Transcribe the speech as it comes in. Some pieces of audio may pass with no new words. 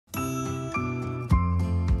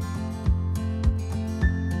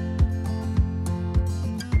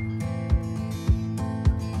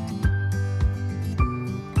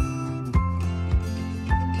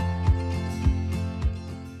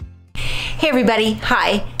Hey everybody,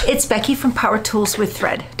 hi, it's Becky from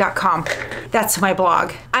PowerToolsWithThread.com. That's my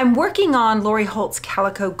blog. I'm working on Lori Holt's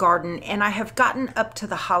Calico garden and I have gotten up to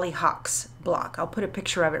the Hollyhocks block. I'll put a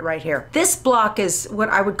picture of it right here. This block is what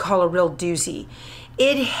I would call a real doozy.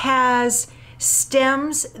 It has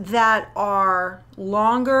stems that are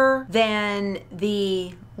longer than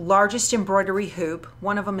the largest embroidery hoop.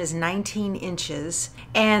 One of them is 19 inches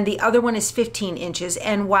and the other one is 15 inches.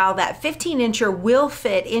 And while that 15-incher will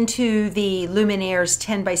fit into the Luminaire's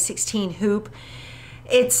 10 by 16 hoop,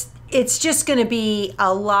 it's just going to be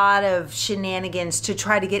a lot of shenanigans to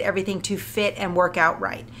try to get everything to fit and work out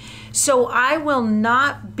right. So I will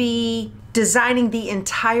not be designing the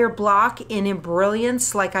entire block in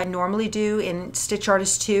Embrilliance like I normally do in Stitch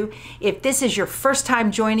Artist 2. If this is your first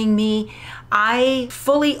time joining me, I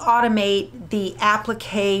fully automate the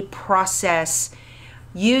applique process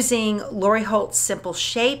using Lori Holt's simple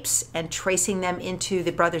shapes and tracing them into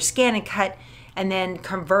the Brother ScanNCut and then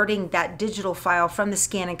converting that digital file from the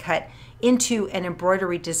ScanNCut into an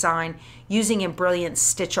embroidery design using Embrilliance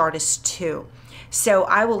Stitch Artist 2. So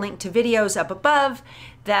I will link to videos up above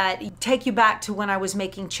that take you back to when I was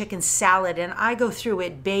making chicken salad, and I go through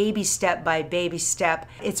it baby step by baby step.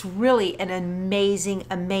 It's really an amazing,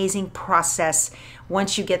 amazing process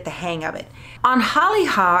once you get the hang of it. On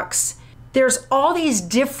Hollyhocks, there's all these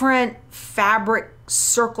different fabric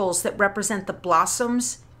circles that represent the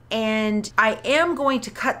blossoms, and I am going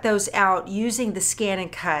to cut those out using the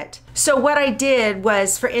ScanNCut. So what I did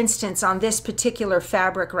was, for instance, on this particular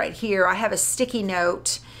fabric right here, I have a sticky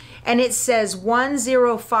note and it says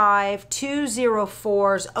 105,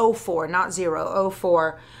 204s, 04, not 0,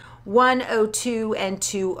 04, 102 and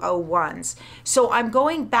 201s. So I'm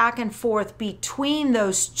going back and forth between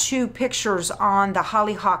those two pictures on the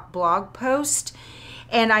Hollyhock blog post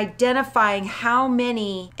and identifying how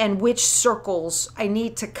many and which circles I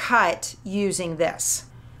need to cut using this.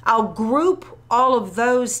 I'll group all of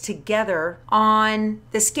those together on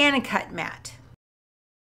the ScanNCut mat.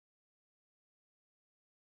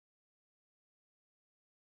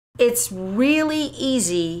 It's really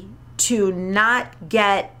easy to not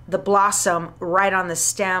get the blossom right on the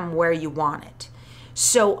stem where you want it.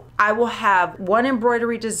 So I will have one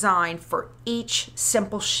embroidery design for each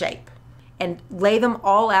simple shape and lay them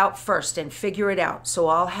all out first and figure it out. So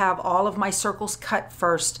I'll have all of my circles cut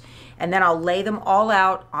first and then I'll lay them all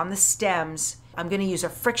out on the stems. I'm going to use a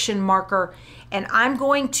friction marker and I'm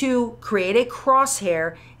going to create a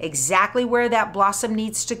crosshair exactly where that blossom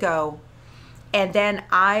needs to go. And then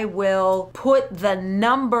I will put the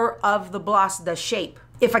number of the blossom, the shape.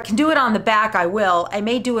 If I can do it on the back, I will. I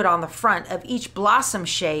may do it on the front of each blossom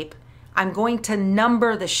shape. I'm going to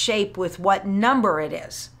number the shape with what number it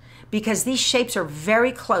is, because these shapes are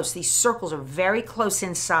very close. These circles are very close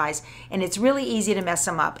in size, and it's really easy to mess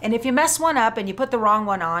them up. And if you mess one up and you put the wrong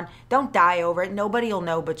one on, don't die over it. Nobody will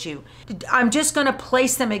know but you. I'm just going to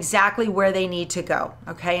place them exactly where they need to go,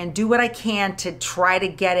 okay, and do what I can to try to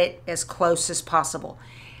get it as close as possible.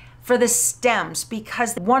 For the stems,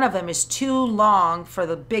 because one of them is too long for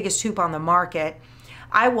the biggest hoop on the market,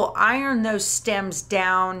 I will iron those stems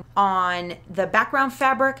down on the background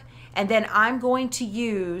fabric, and then I'm going to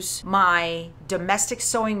use my domestic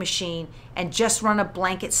sewing machine and just run a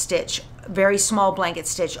blanket stitch, very small blanket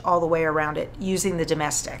stitch all the way around it using the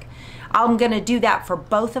domestic. I'm going to do that for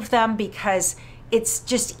both of them because it's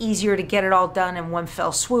just easier to get it all done in one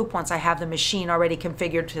fell swoop once I have the machine already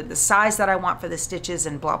configured to the size that I want for the stitches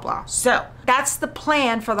and blah blah. So that's the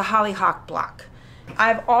plan for the Hollyhock block.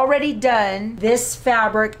 I've already done this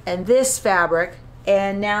fabric and this fabric,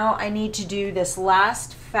 and now I need to do this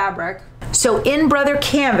last fabric. So in Brother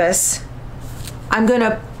Canvas, I'm going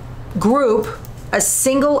to group a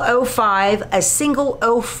single 05, a single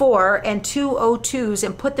 04, and two 02s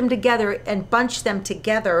and put them together and bunch them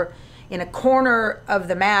together in a corner of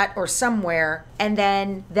the mat or somewhere, and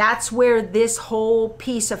then that's where this whole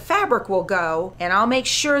piece of fabric will go, and I'll make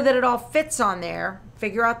sure that it all fits on there,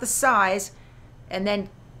 figure out the size, and then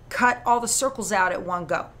cut all the circles out at one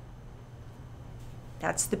go.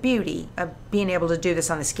 That's the beauty of being able to do this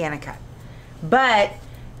on the ScanNCut. But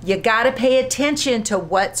you gotta pay attention to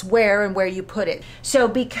what's where and where you put it. So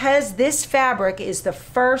because this fabric is the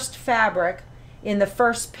first fabric in the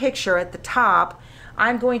first picture at the top,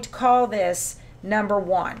 I'm going to call this number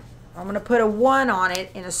 1. I'm gonna put a 1 on it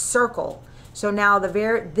in a circle. So now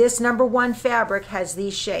this number 1 fabric has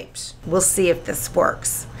these shapes. We'll see if this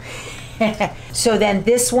works. So then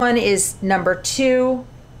this one is number 2.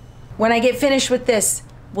 When I get finished with this,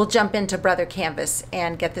 we'll jump into Brother Canvas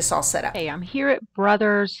and get this all set up. Hey, I'm here at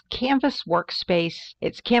Brother's Canvas Workspace.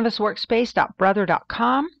 It's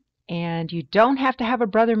canvasworkspace.brother.com. And you don't have to have a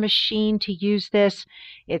Brother machine to use this.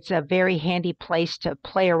 It's a very handy place to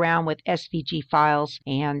play around with SVG files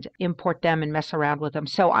and import them and mess around with them.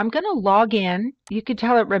 So I'm going to log in. You can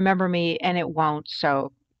tell it remember me and it won't,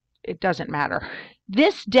 so it doesn't matter.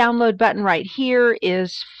 This download button right here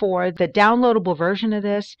is for the downloadable version of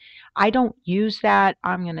this. I don't use that.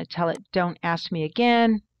 I'm going to tell it don't ask me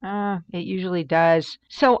again. It usually does.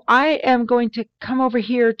 So I am going to come over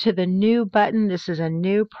here to the new button. This is a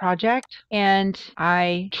new project, and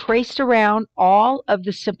I traced around all of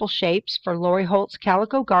the simple shapes for Lori Holt's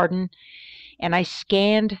Calico Garden, and I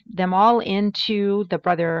scanned them all into the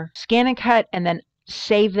Brother ScanNCut and then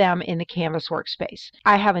save them in the Canvas workspace.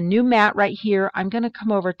 I have a new mat right here. I'm going to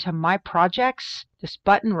come over to My Projects, this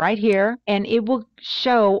button right here, and it will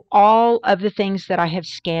show all of the things that I have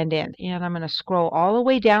scanned in. And I'm going to scroll all the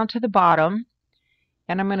way down to the bottom,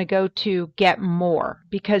 and I'm going to go to Get More,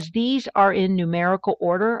 because these are in numerical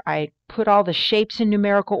order. I put all the shapes in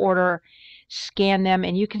numerical order, scan them,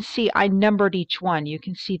 and you can see I numbered each one. You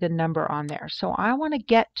can see the number on there. So I want to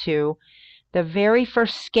get to the very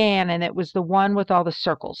first scan, and it was the one with all the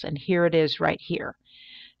circles, and here it is right here.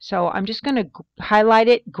 So I'm just going to highlight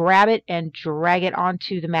it, grab it, and drag it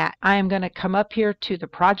onto the mat. I am going to come up here to the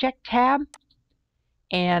Project tab,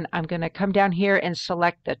 and I'm going to come down here and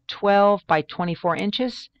select the 12 by 24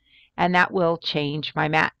 inches, and that will change my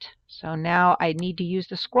mat. So now I need to use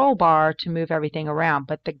the scroll bar to move everything around,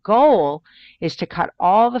 but the goal is to cut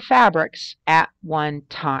all the fabrics at one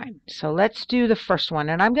time. So let's do the first one,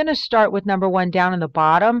 and I'm going to start with number 1 down in the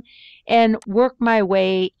bottom and work my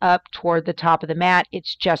way up toward the top of the mat.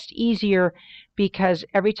 It's just easier because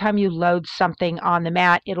every time you load something on the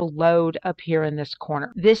mat, it'll load up here in this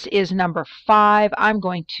corner. This is number 5. I'm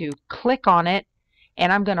going to click on it,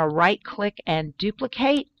 and I'm going to right click and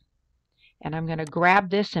duplicate. And I'm going to grab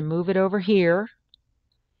this and move it over here.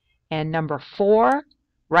 And number 4,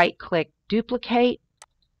 right click, duplicate.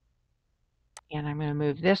 And I'm going to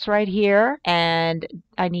move this right here. And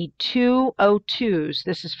I need 2 02s.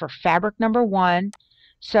 This is for fabric number 1.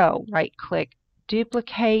 So right click,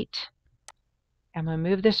 duplicate. I'm going to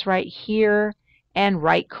move this right here and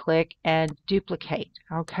right click and duplicate.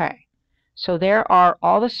 Okay. So there are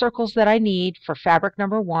all the circles that I need for fabric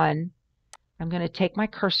number 1. I'm going to take my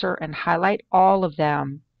cursor and highlight all of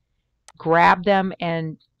them, grab them,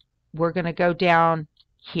 and we're going to go down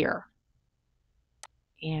here.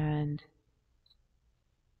 And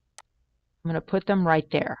I'm going to put them right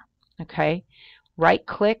there. Okay. Right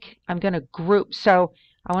click. I'm going to group. So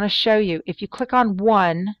I want to show you, if you click on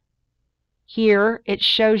 1, here it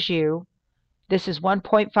shows you this is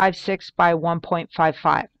 1.56 by 1.55.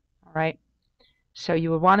 All right. So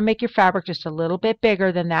you would want to make your fabric just a little bit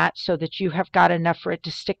bigger than that so that you have got enough for it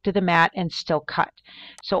to stick to the mat and still cut.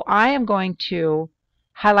 So I am going to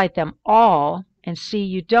highlight them all, and see,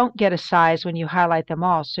 you don't get a size when you highlight them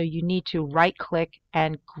all, so you need to right click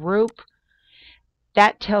and group.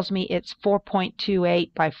 That tells me it's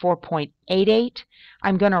 4.28 by 4.88.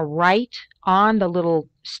 I'm going to write on the little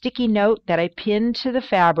sticky note that I pinned to the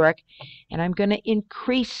fabric, and I'm going to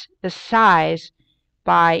increase the size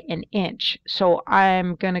by an inch. So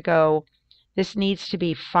I'm going to go, this needs to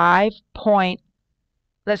be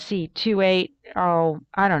 5.28, oh,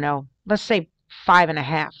 I don't know, let's say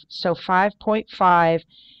 5.5. So 5.5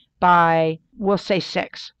 by, we'll say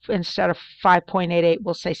 6. Instead of 5.88,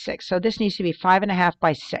 we'll say 6. So this needs to be 5.5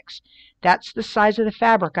 by 6. That's the size of the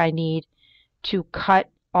fabric I need to cut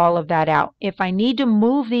all of that out. If I need to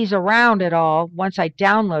move these around at all, once I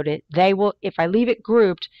download it, they will, if I leave it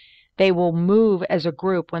grouped, they will move as a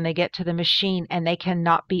group when they get to the machine, and they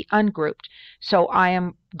cannot be ungrouped. So I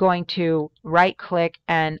am going to right click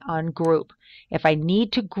and ungroup. If I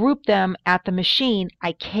need to group them at the machine,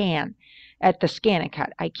 I can. At the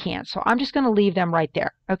ScanNCut, I can. So I'm just going to leave them right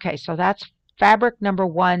there. Okay, so that's fabric number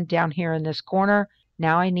 1 down here in this corner.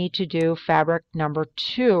 Now I need to do fabric number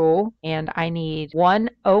 2, and I need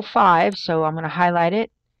 105. So I'm going to highlight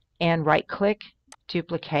it and right click,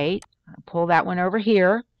 duplicate. Pull that one over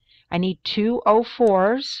here. I need 2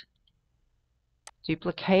 04s,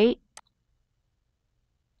 duplicate,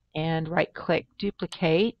 and right click,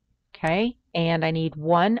 duplicate. Okay, and I need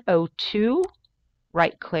 102,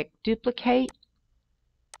 right click, duplicate,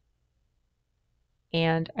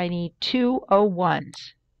 and I need 2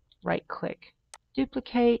 01s, right click,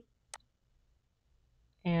 duplicate,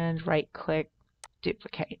 and right click,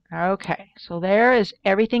 duplicate. Okay, so there is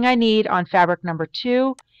everything I need on fabric number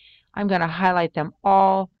 2. I'm going to highlight them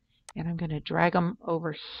all, and I'm going to drag them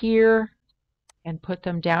over here and put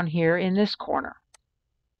them down here in this corner.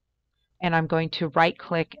 And I'm going to right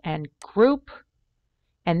click and group,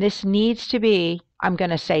 and this needs to be I'm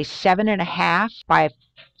going to say 7.5 by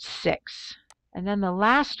 6. And then the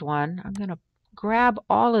last one, I'm going to grab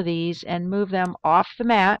all of these and move them off the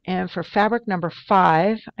mat. And for fabric number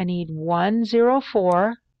 5, I need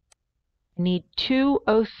 104. I need 2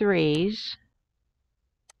 03s.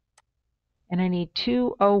 And I need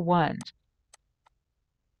 2 01s.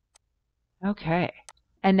 Okay.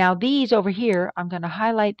 And now these over here, I'm going to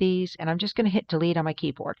highlight these, and I'm just going to hit delete on my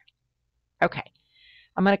keyboard. Okay.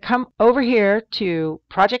 I'm going to come over here to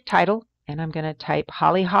project title, and I'm going to type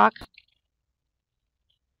Hollyhock,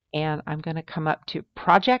 and I'm going to come up to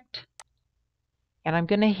project, and I'm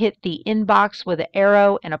going to hit the inbox with an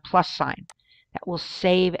arrow and a plus sign. That will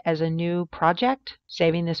save as a new project.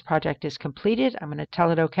 Saving this project is completed. I'm going to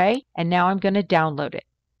tell it OK, and now I'm going to download it.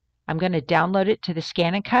 I'm going to download it to the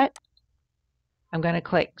ScanNCut. I'm going to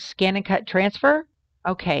click ScanNCut transfer.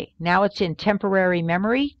 Okay, now it's in temporary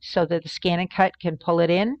memory so that the ScanNCut can pull it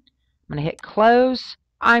in. I'm going to hit close.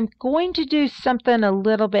 I'm going to do something a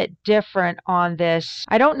little bit different on this.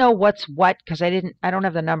 I don't know what's what because I don't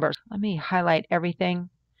have the numbers. Let me highlight everything,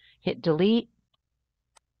 hit delete,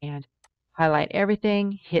 and highlight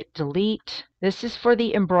everything, hit delete. This is for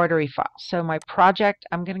the embroidery file. So my project,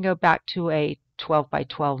 I'm going to go back to a 12 by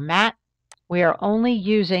 12 mat. We are only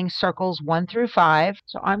using circles 1 through 5.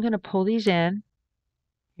 So I'm going to pull these in.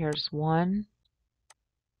 Here's 1,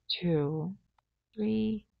 2,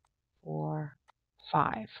 3, 4,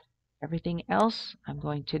 5. Everything else I'm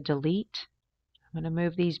going to delete. I'm going to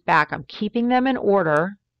move these back. I'm keeping them in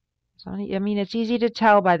order. So, I mean, it's easy to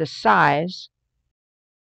tell by the size.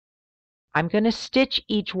 I'm going to stitch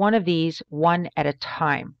each one of these one at a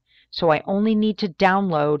time. So I only need to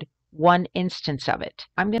download one instance of it.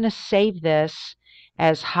 I'm going to save this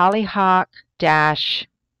as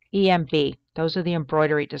Hollyhock-EMB. Those are the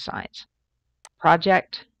embroidery designs.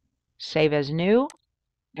 Project, save as new.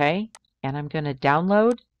 Okay, and I'm going to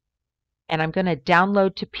download. And I'm going to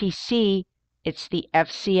download to PC. It's the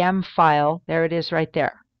FCM file. There it is right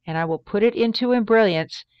there. And I will put it into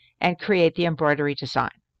Embrilliance and create the embroidery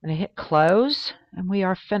design. I'm going to hit close, and we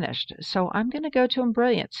are finished. So I'm going to go to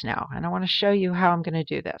Embrilliance now, and I want to show you how I'm going to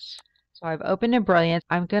do this. So I've opened Embrilliance.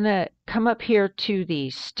 I'm going to come up here to the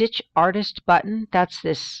Stitch Artist button. That's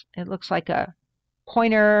this. It looks like a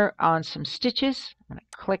pointer on some stitches. I'm going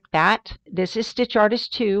to click that. This is Stitch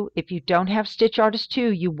Artist 2. If you don't have Stitch Artist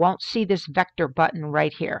 2, you won't see this vector button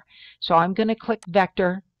right here. So I'm going to click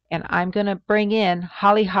vector, and I'm going to bring in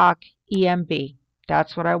Hollyhock EMB.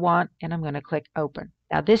 That's what I want, and I'm going to click open.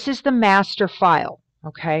 Now this is the master file,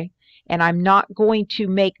 okay? And I'm not going to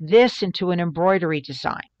make this into an embroidery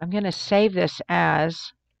design. I'm going to save this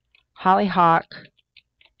as Hollyhock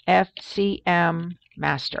FCM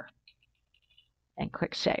master and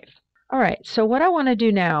click save. All right, so what I want to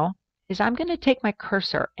do now is I'm going to take my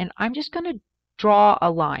cursor and I'm just going to draw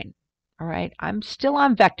a line. All right, I'm still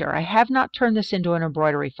on vector. I have not turned this into an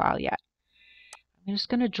embroidery file yet. I'm just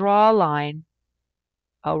going to draw a line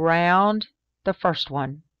around the first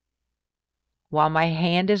one while my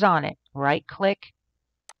hand is on it. Right click,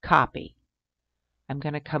 copy. I'm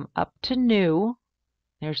going to come up to new.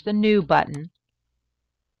 There's the new button.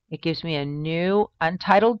 It gives me a new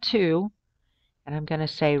untitled 2, and I'm going to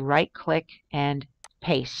say right click and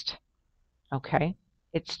paste. Okay,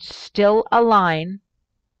 it's still a line.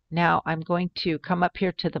 Now I'm going to come up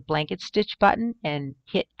here to the blanket stitch button and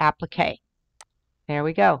hit applique. There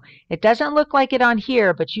we go. It doesn't look like it on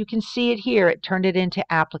here, but you can see it here. It turned it into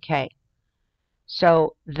applique.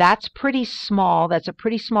 So that's pretty small. That's a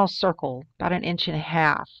pretty small circle, about 1.5 inches.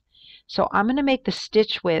 So I'm going to make the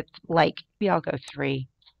stitch width like, maybe I'll go 3.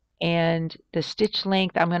 And the stitch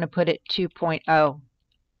length, I'm going to put it 2.0.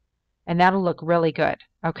 And that'll look really good.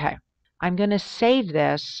 Okay. I'm going to save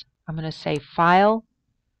this. I'm going to say File,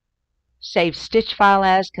 Save Stitch File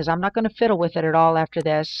As, because I'm not going to fiddle with it at all after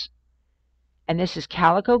this. And this is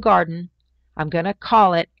Calico Garden. I'm going to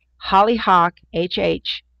call it Hollyhock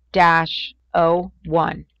HH-01.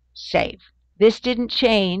 Save. This didn't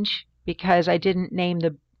change because I didn't name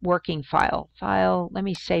the working file. Let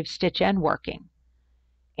me save stitch and working.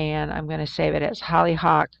 And I'm going to save it as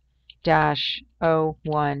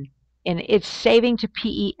Hollyhock-01. And it's saving to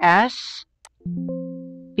PES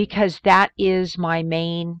because that is my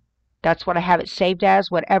main, that's what I have it saved as.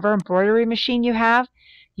 Whatever embroidery machine you have,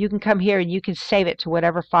 you can come here and you can save it to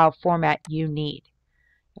whatever file format you need.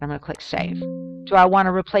 And I'm going to click Save. Do I want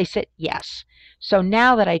to replace it? Yes. So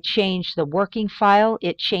now that I changed the working file,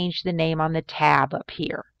 it changed the name on the tab up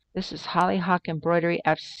here. This is Hollyhock Embroidery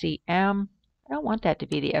FCM. I don't want that to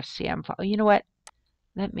be the FCM file. You know what?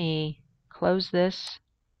 Let me close this.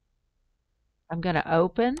 I'm going to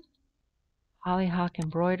open Hollyhock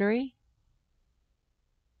Embroidery.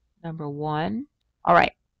 number 1. All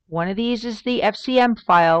right, one of these is the FCM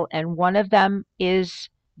file, and one of them is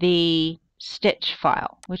the stitch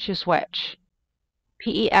file. Which is which?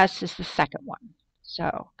 PES is the second one.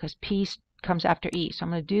 So, because P comes after E. So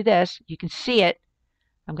I'm going to do this. You can see it.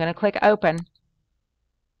 I'm going to click open.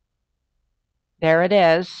 There it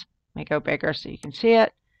is. Let me go bigger so you can see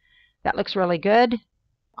it. That looks really good.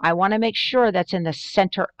 I want to make sure that's in the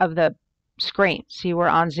center of the screen. See, we're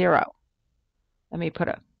on 0. Let me put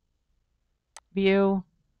a view.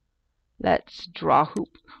 Let's draw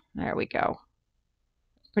hoop. There we go.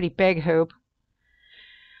 Pretty big hoop.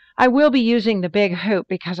 I will be using the big hoop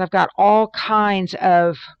because I've got all kinds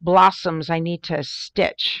of blossoms I need to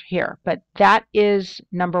stitch here. But that is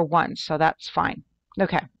number 1, so that's fine.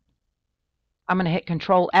 Okay. I'm going to hit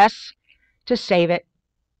Control S to save it.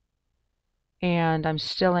 And I'm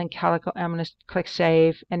still in Calico. I'm going to click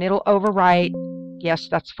Save, and it'll overwrite. Yes,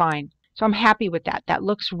 that's fine. So I'm happy with that. That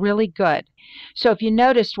looks really good. So if you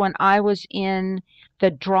noticed when I was in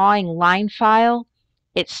the drawing line file,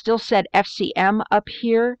 it still said FCM up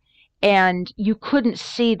here, and you couldn't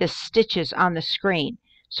see the stitches on the screen.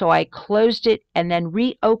 So I closed it and then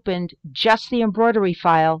reopened just the embroidery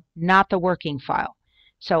file, not the working file.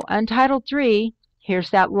 So Untitled 3,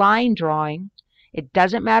 here's that line drawing. It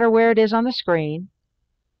doesn't matter where it is on the screen.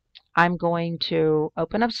 I'm going to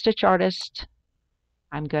open up Stitch Artist.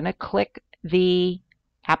 I'm going to click the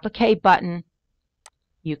applique button.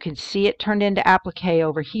 You can see it turned into applique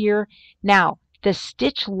over here. Now, the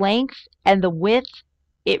stitch length and the width,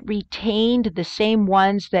 it retained the same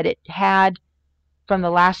ones that it had from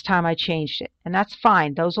the last time I changed it. And that's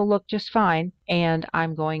fine. Those will look just fine. And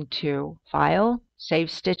I'm going to File,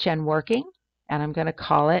 Save Stitch and Working. And I'm going to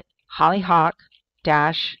call it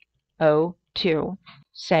Hollyhock-02.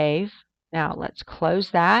 Save. Now let's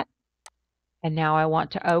close that. And now I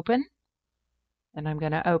want to open. And I'm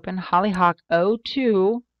going to open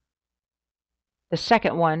Hollyhock-02. The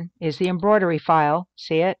second one is the embroidery file.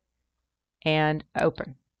 See it? And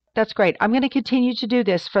open. That's great. I'm going to continue to do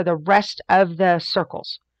this for the rest of the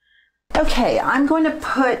circles. Okay, I'm going to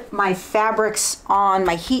put my fabrics on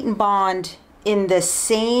my heat and bond in the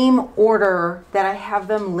same order that I have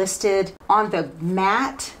them listed on the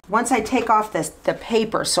mat. Once I take off the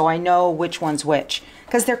paper so I know which one's which,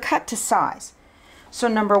 because they're cut to size. So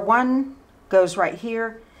number 1 goes right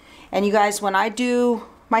here. And you guys, when I do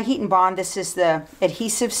my heat and bond, this is the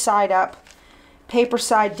adhesive side up, paper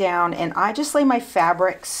side down, and I just lay my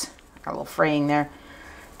fabrics, got a little fraying there,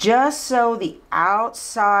 just so the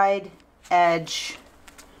outside edge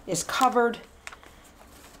is covered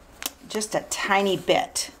just a tiny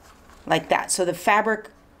bit, like that. So the fabric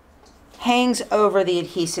hangs over the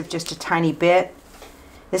adhesive just a tiny bit.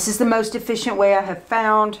 This is the most efficient way I have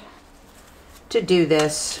found to do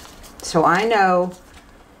this. So I know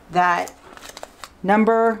that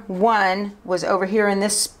number 1 was over here in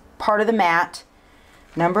this part of the mat.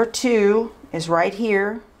 Number 2 is right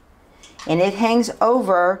here, and it hangs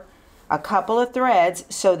over a couple of threads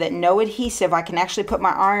so that no adhesive. I can actually put my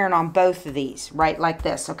iron on both of these, right like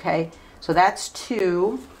this, okay? So that's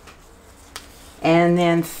 2. And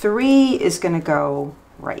then 3 is going to go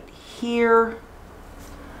right here.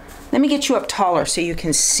 Let me get you up taller so you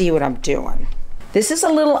can see what I'm doing. This is a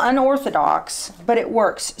little unorthodox, but it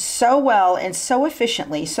works so well and so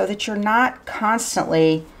efficiently so that you're not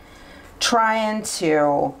constantly trying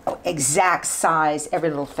to exact size every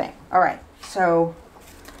little thing. All right, so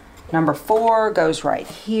number 4 goes right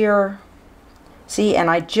here. See,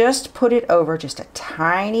 and I just put it over just a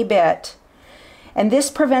tiny bit. And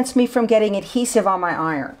this prevents me from getting adhesive on my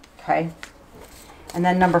iron, okay? And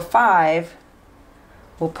then number 5,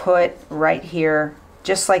 we'll put right here,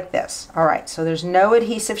 just like this. All right, so there's no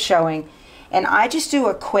adhesive showing. And I just do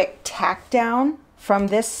a quick tack down from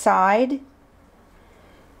this side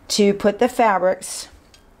to put the fabrics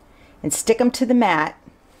and stick them to the mat.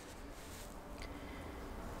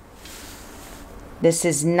 This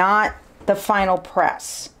is not the final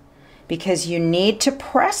press because you need to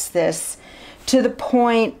press this to the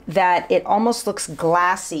point that it almost looks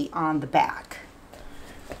glassy on the back.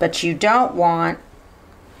 But you don't want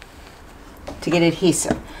to get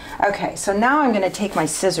adhesive. Okay, so now I'm going to take my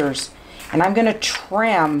scissors and I'm going to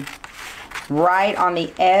trim right on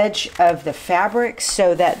the edge of the fabric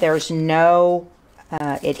so that there's no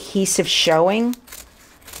adhesive showing.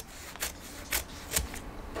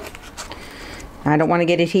 I don't want to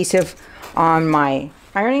get adhesive on my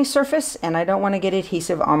ironing surface, and I don't want to get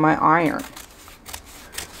adhesive on my iron.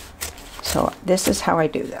 So this is how I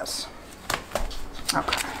do this.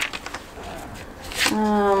 Okay.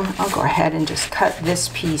 I'll go ahead and just cut this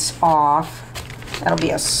piece off. That'll be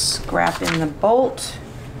a scrap in the bolt.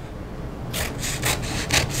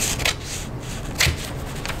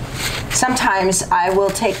 Sometimes I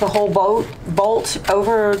will take the whole bolt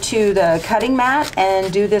over to the cutting mat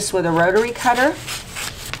and do this with a rotary cutter.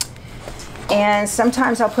 And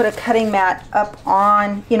sometimes I'll put a cutting mat up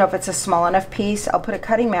on, you know, if it's a small enough piece, I'll put a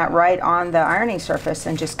cutting mat right on the ironing surface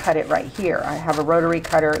and just cut it right here. I have a rotary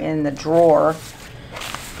cutter in the drawer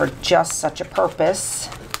for just such a purpose.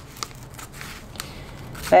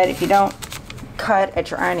 But if you don't cut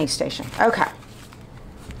at your ironing station. Okay.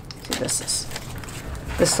 See,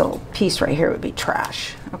 this little piece right here would be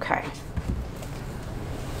trash. Okay.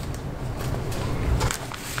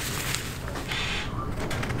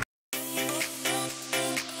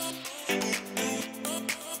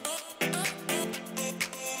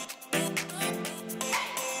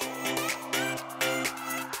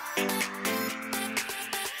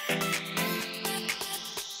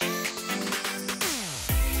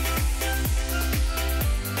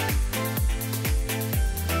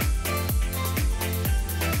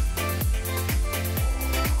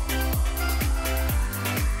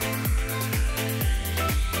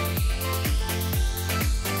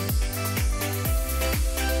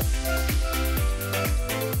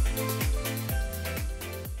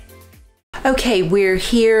 Okay, we're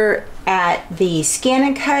here at the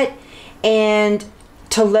ScanNCut, and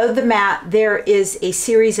to load the mat, there is a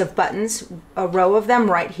series of buttons, a row of them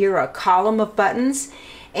right here, a column of buttons.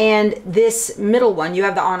 And this middle one, you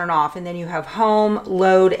have the on and off, and then you have home,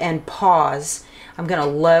 load, and pause. I'm gonna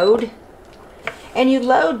load. And you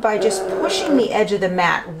load by just pushing the edge of the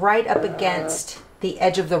mat right up against the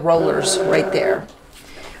edge of the rollers right there.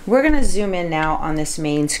 We're gonna zoom in now on this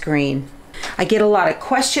main screen. I get a lot of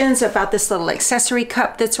questions about this little accessory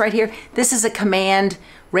cup that's right here. This is a Command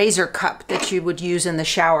razor cup that you would use in the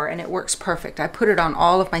shower, and it works perfect. I put it on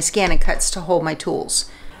all of my ScanNCuts to hold my tools.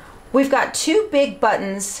 We've got two big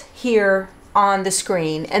buttons here on the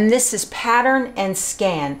screen, and this is pattern and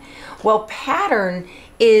scan. Well, pattern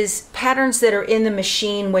is patterns that are in the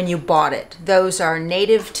machine when you bought it. Those are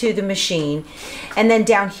native to the machine. And then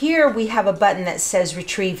down here we have a button that says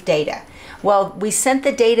retrieve data. Well, we sent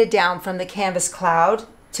the data down from the Canvas cloud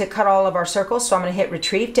to cut all of our circles, so I'm going to hit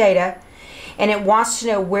retrieve data, and it wants to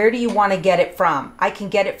know where do you want to get it from. I can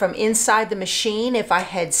get it from inside the machine if I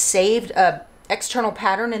had saved a external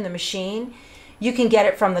pattern in the machine. You can get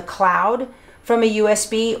it from the cloud, from a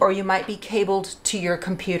USB, or you might be cabled to your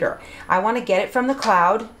computer. I want to get it from the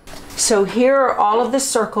cloud. So here are all of the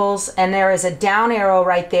circles, and there is a down arrow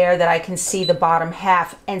right there that I can see the bottom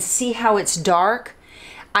half, and see how it's dark?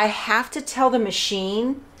 I have to tell the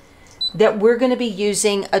machine that we're going to be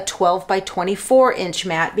using a 12 by 24 inch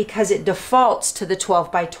mat because it defaults to the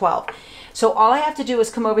 12 by 12. So all I have to do is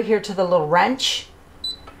come over here to the little wrench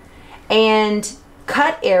and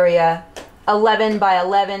cut area 11 by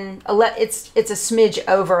 11. It's a smidge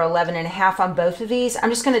over 11 and a half on both of these.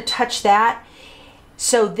 I'm just going to touch that.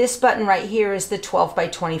 So this button right here is the 12 by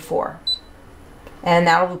 24. And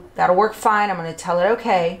that'll work fine. I'm going to tell it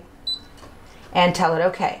okay. And tell it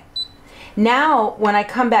okay. Now when I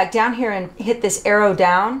come back down here and hit this arrow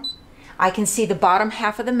down, I can see the bottom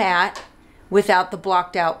half of the mat without the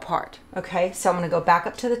blocked out part. Okay, so I'm going to go back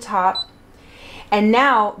up to the top, and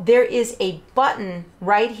now there is a button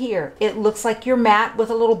right here. It looks like your mat with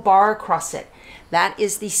a little bar across it. That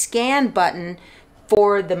is the scan button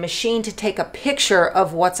for the machine to take a picture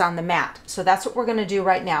of what's on the mat. So that's what we're going to do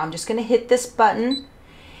right now. I'm just going to hit this button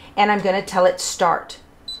and I'm going to tell it start.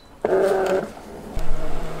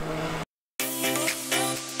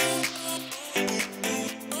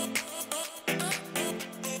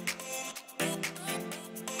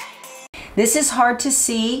 This is hard to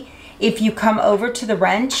see if you come over to the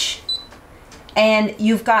wrench and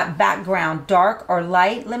you've got background, dark or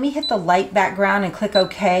light. Let me hit the light background and click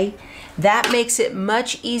OK. That makes it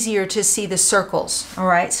much easier to see the circles. All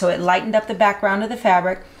right, so it lightened up the background of the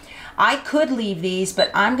fabric. I could leave these, but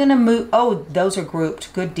I'm gonna move. Oh, those are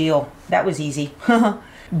grouped. Good deal. That was easy.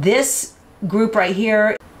 This group right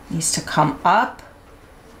here needs to come up.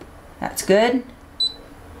 That's good.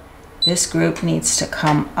 This group needs to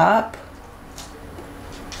come up.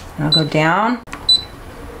 And I'll go down.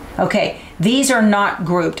 Okay, these are not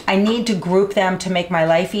grouped. I need to group them to make my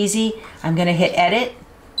life easy. I'm gonna hit edit.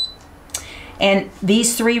 And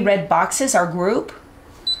these three red boxes are group.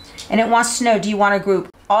 And it wants to know, do you want to group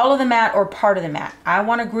all of the mat or part of the mat? I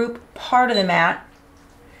want to group part of the mat.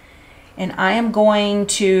 And I am going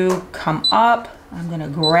to come up. I'm going to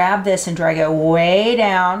grab this and drag it way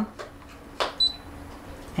down.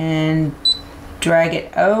 And drag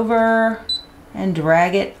it over and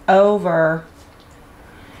drag it over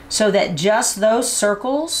so that just those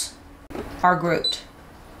circles are grouped.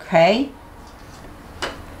 Okay?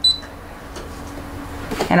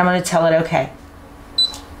 and I'm going to tell it okay.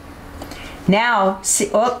 Now, see,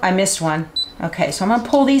 oh, I missed one. Okay, so I'm going to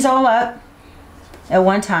pull these all up at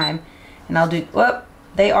one time, and I'll do, whoop,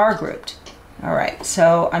 they are grouped. All right,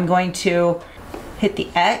 so I'm going to hit the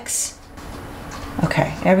X.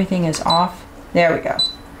 Okay, everything is off. There we go.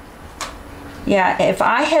 Yeah, if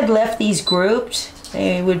I had left these grouped,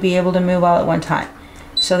 they would be able to move all at one time.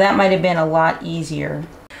 So that might have been a lot easier.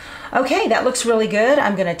 Okay, that looks really good.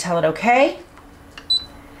 I'm going to tell it okay.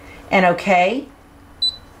 And okay.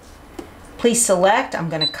 Please select. I'm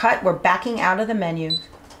going to cut. We're backing out of the menu.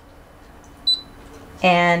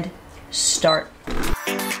 And start.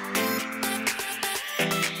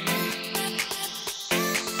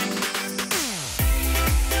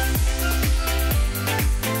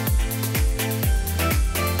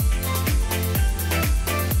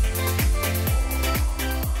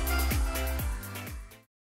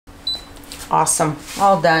 Awesome,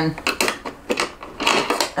 all done.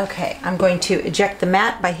 Okay, I'm going to eject the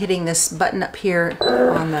mat by hitting this button up here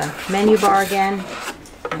on the menu bar again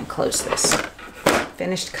and close this.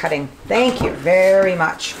 Finished cutting. Thank you very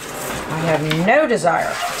much. I have no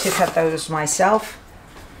desire to cut those myself.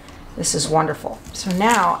 This is wonderful. So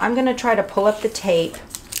now I'm going to try to pull up the tape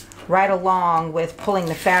right along with pulling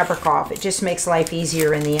the fabric off. It just makes life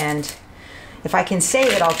easier in the end. If I can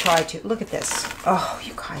save it, I'll try to. Look at this. Oh,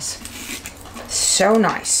 you guys. So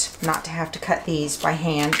nice not to have to cut these by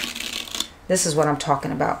hand. This is what I'm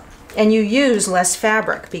talking about. And you use less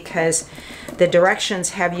fabric because the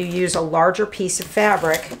directions have you use a larger piece of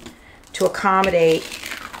fabric to accommodate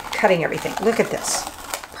cutting everything. Look at this.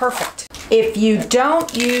 Perfect. If you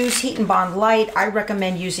don't use Heat and Bond Light, I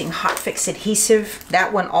recommend using Hot Fix adhesive.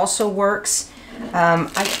 That one also works.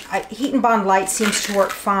 Heat and Bond Light seems to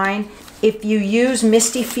work fine. If you use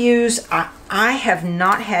Misty Fuse, I have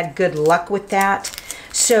not had good luck with that.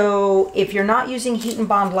 So if you're not using Heat and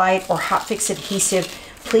Bond Light or Hot Fix adhesive,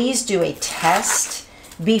 please do a test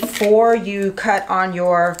before you cut on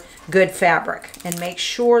your good fabric and make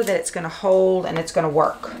sure that it's going to hold and it's going to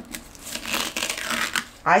work.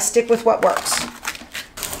 I stick with what works.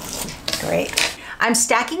 Great. I'm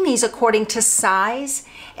stacking these according to size,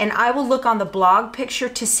 and I will look on the blog picture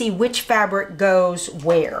to see which fabric goes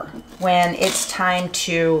where when it's time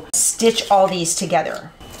to stitch all these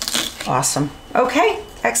together. Awesome. Okay,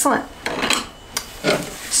 excellent.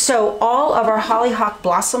 So all of our hollyhock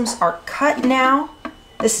blossoms are cut now.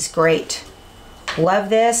 This is great. Love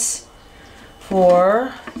this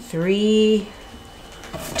for 3,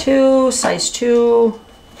 2, size 2,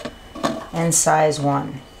 and size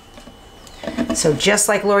 1. So just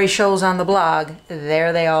like Lori shows on the blog,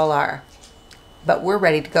 there they all are. But we're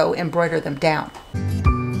ready to go embroider them down.